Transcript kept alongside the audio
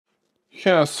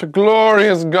Yes, a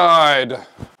glorious guide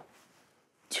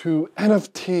to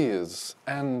NFTs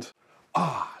and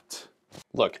art.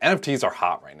 Look, NFTs are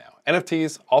hot right now.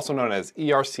 NFTs, also known as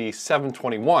ERC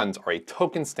 721s, are a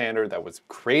token standard that was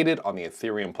created on the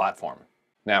Ethereum platform.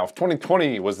 Now, if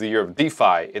 2020 was the year of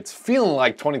DeFi, it's feeling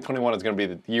like 2021 is going to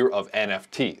be the year of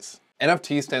NFTs.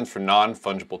 NFT stands for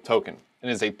Non-Fungible Token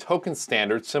and is a token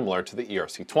standard similar to the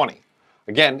ERC20.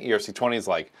 Again, ERC20 is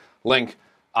like Link,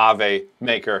 Aave,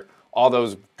 Maker, all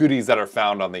those goodies that are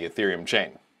found on the Ethereum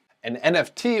chain. An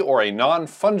NFT, or a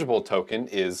non-fungible token,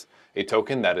 is a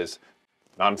token that is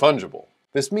non-fungible.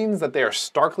 This means that they are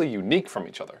starkly unique from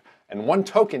each other, and one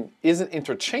token isn't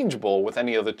interchangeable with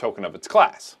any other token of its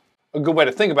class. A good way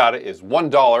to think about it is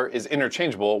 $1 is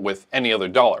interchangeable with any other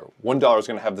dollar. $1 is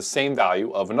going to have the same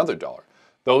value of another dollar.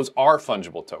 Those are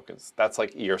fungible tokens. That's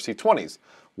like ERC20s.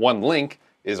 One link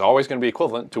is always going to be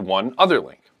equivalent to one other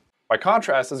link. By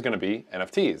contrast is going to be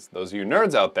NFTs. Those of you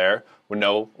nerds out there would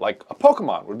know, like a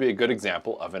Pokemon would be a good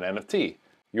example of an NFT.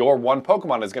 Your one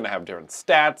Pokemon is going to have different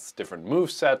stats, different move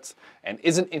sets, and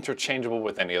isn't interchangeable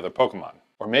with any other Pokemon.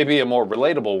 Or maybe a more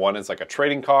relatable one is like a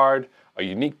trading card, a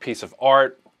unique piece of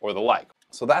art, or the like.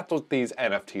 So that's what these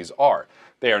NFTs are.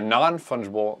 They are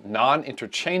non-fungible,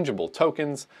 non-interchangeable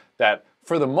tokens that,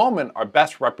 for the moment, are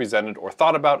best represented or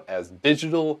thought about as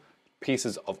digital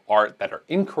pieces of art that are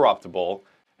incorruptible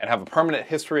and have a permanent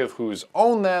history of who's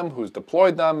owned them, who's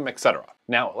deployed them, etc.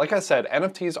 Now, like I said,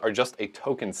 NFTs are just a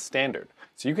token standard,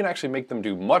 so you can actually make them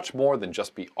do much more than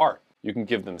just be art. You can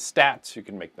give them stats, you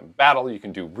can make them battle, you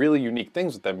can do really unique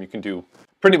things with them, you can do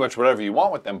pretty much whatever you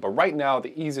want with them, but right now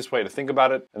the easiest way to think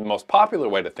about it, and the most popular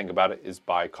way to think about it, is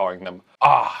by calling them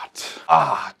art.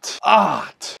 Art.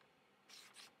 Art.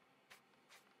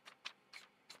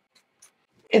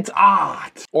 It's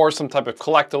art! Or some type of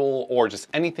collectible, or just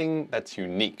anything that's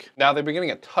unique. Now, they've been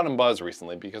getting a ton of buzz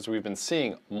recently because we've been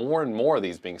seeing more and more of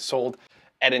these being sold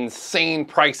at insane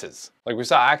prices. Like we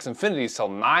saw Axie Infinity sell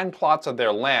 9 plots of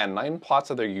their land, 9 plots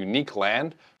of their unique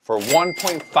land, for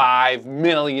 $1.5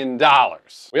 million.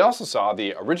 We also saw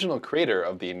the original creator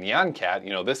of the Nyan cat, you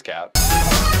know this cat,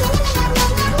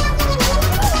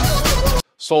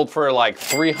 sold for like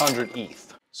 300 ETH.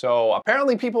 So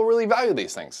apparently people really value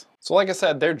these things. So like I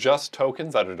said, they're just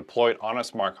tokens that are deployed on a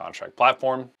smart contract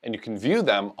platform, and you can view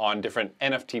them on different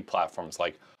NFT platforms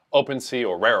like OpenSea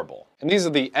or Rarible. And these are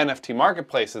the NFT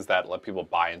marketplaces that let people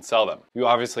buy and sell them. You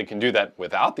obviously can do that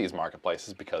without these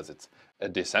marketplaces because it's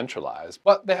decentralized,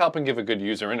 but they help and give a good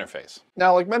user interface.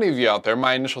 Now, like many of you out there,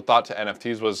 my initial thought to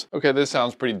NFTs was, okay, this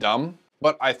sounds pretty dumb,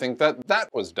 but I think that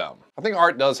was dumb. I think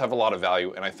art does have a lot of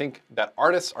value, and I think that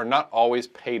artists are not always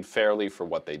paid fairly for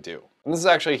what they do. And this is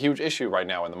actually a huge issue right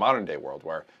now in the modern day world,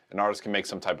 where an artist can make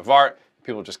some type of art,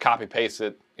 people just copy paste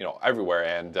it, everywhere,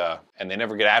 and they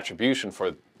never get attribution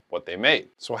for what they made.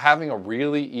 So having a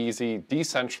really easy,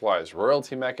 decentralized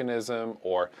royalty mechanism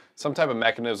or some type of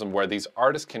mechanism where these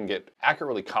artists can get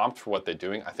accurately comped for what they're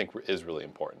doing, I think is really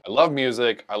important. I love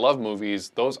music, I love movies,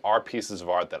 those are pieces of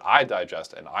art that I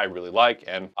digest and I really like,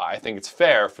 and I think it's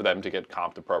fair for them to get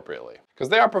comped appropriately, because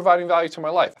they are providing value to my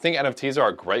life. I think NFTs are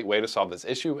a great way to solve this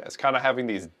issue, as kind of having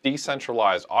these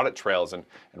decentralized audit trails and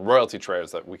royalty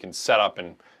trails that we can set up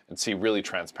and see really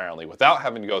transparently without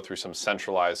having to go through some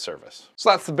centralized service. So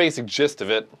that's the basic gist of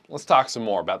it. Let's talk some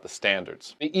more about the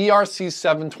standards. The ERC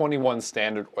 721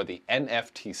 standard, or the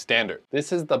NFT standard.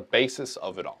 This is the basis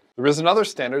of it all. There is another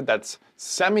standard that's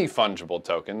semi-fungible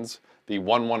tokens, the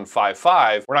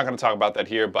 1155. We're not going to talk about that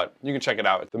here, but you can check it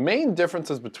out. The main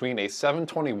differences between a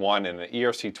 721 and an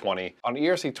ERC20, on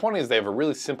ERC20s they have a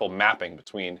really simple mapping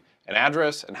between an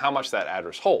address and how much that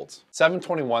address holds.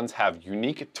 721s have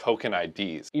unique token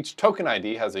IDs. Each token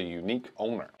ID has a unique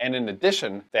owner. And in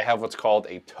addition, they have what's called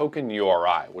a token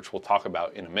URI, which we'll talk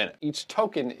about in a minute. Each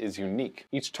token is unique.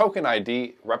 Each token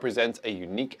ID represents a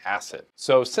unique asset.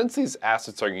 So since these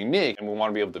assets are unique and we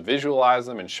want to be able to visualize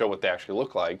them and show what they actually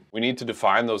look like, we need to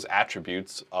define those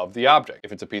attributes of the object.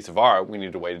 If it's a piece of art, we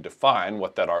need a way to define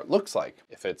what that art looks like.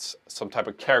 If it's some type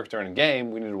of character in a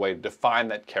game, we need a way to define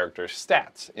that character's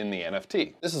stats in the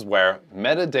NFT. This is where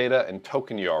metadata and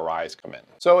token URIs come in.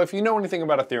 So if you know anything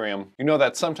about Ethereum, you know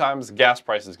that sometimes gas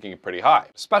prices can get pretty high,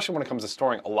 especially when it comes to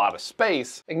storing a lot of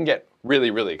space. It can get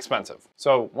really, really expensive.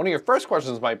 So one of your first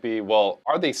questions might be, well,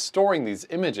 are they storing these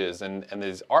images and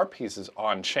these art pieces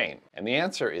on chain? And the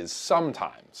answer is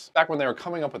sometimes. Back when they were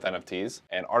coming up with NFTs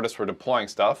and artists were deploying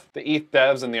stuff, the ETH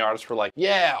devs and the artists were like,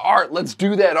 yeah, art, let's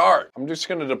do that art. I'm just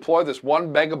gonna deploy this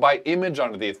 1 megabyte image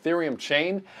onto the Ethereum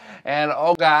chain, and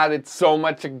oh God, it's so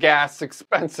much gas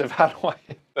expensive. How do I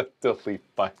hit the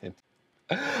delete button?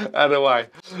 How do I?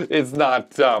 It's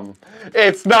not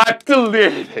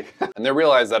deleting. And they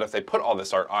realized that if they put all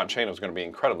this art on chain, it was going to be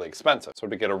incredibly expensive. So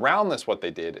to get around this, what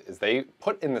they did is they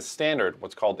put in the standard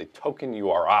what's called a token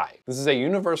URI. This is a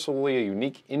universally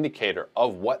unique indicator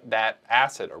of what that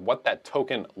asset or what that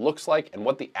token looks like and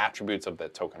what the attributes of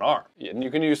that token are. And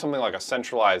you can use something like a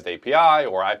centralized API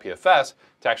or IPFS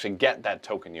to actually get that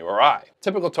token URI.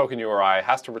 Typical token URI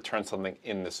has to return something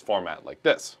in this format like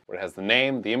this, where it has the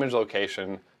name, the image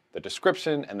location, the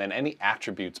description, and then any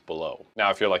attributes below.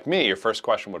 Now, if you're like me, your first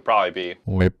question would probably be,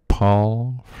 we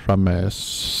pull from a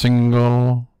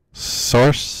single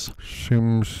source.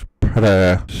 Seems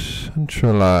pretty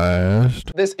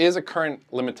centralized. This is a current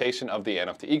limitation of the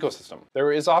NFT ecosystem.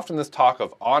 There is often this talk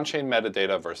of on-chain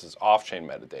metadata versus off-chain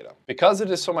metadata. Because it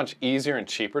is so much easier and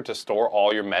cheaper to store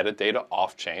all your metadata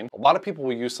off-chain, a lot of people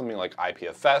will use something like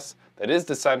IPFS that is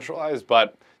decentralized,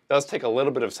 but does take a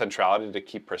little bit of centrality to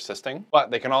keep persisting, but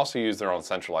they can also use their own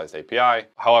centralized API.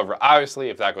 However, obviously,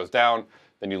 if that goes down,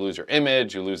 then you lose your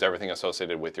image, you lose everything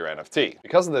associated with your NFT.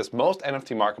 Because of this, most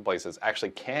NFT marketplaces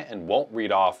actually can't and won't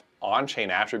read off on-chain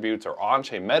attributes or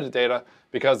on-chain metadata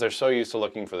because they're so used to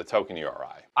looking for the token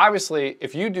URI. Obviously,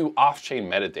 if you do off-chain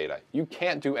metadata, you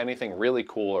can't do anything really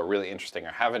cool or really interesting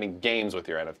or have any games with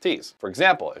your NFTs. For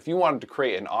example, if you wanted to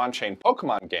create an on-chain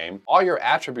Pokemon game, all your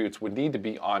attributes would need to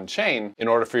be on-chain in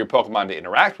order for your Pokemon to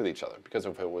interact with each other. Because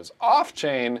if it was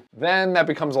off-chain, then that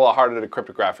becomes a lot harder to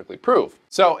cryptographically prove.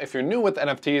 So if you're new with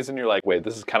NFTs and you're like, wait,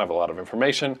 this is kind of a lot of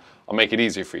information, I'll make it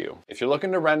easy for you. If you're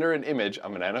looking to render an image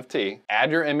of an NFT,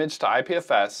 add your image to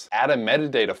IPFS, add a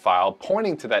metadata file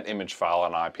pointing to that image file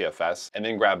on IPFS, and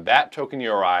then grab that token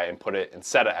URI and put it and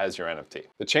set it as your NFT.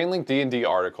 The Chainlink D&D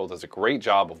article does a great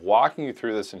job of walking you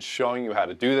through this and showing you how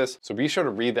to do this, so be sure to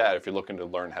read that if you're looking to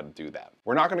learn how to do that.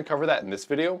 We're not going to cover that in this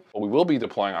video, but we will be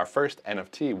deploying our first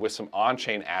NFT with some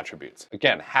on-chain attributes.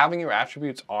 Again, having your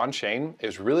attributes on-chain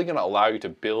is really going to allow you to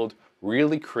build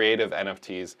really creative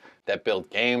NFTs that build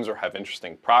games or have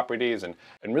interesting properties and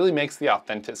really makes the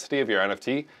authenticity of your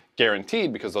NFT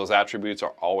guaranteed because those attributes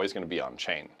are always going to be on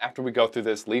chain. After we go through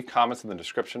this, leave comments in the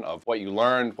description of what you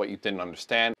learned, what you didn't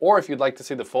understand, or if you'd like to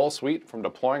see the full suite from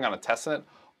deploying on a testnet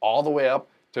all the way up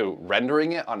to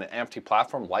rendering it on an NFT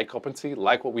platform like OpenSea,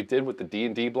 like what we did with the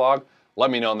D&D blog,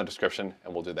 let me know in the description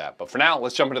and we'll do that. But for now,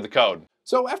 let's jump into the code.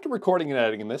 So after recording and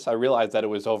editing this, I realized that it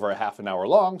was over a half an hour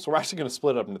long, so we're actually going to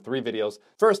split it up into 3 videos.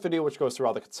 First video, which goes through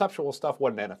all the conceptual stuff,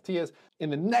 what an NFT is. In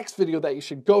the next video that you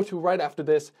should go to right after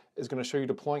this is going to show you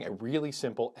deploying a really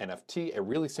simple NFT, a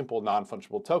really simple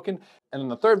non-fungible token. And then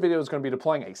the third video is going to be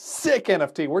deploying a sick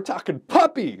NFT. We're talking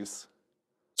puppies.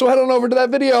 So head on over to that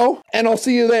video, and I'll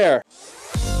see you there.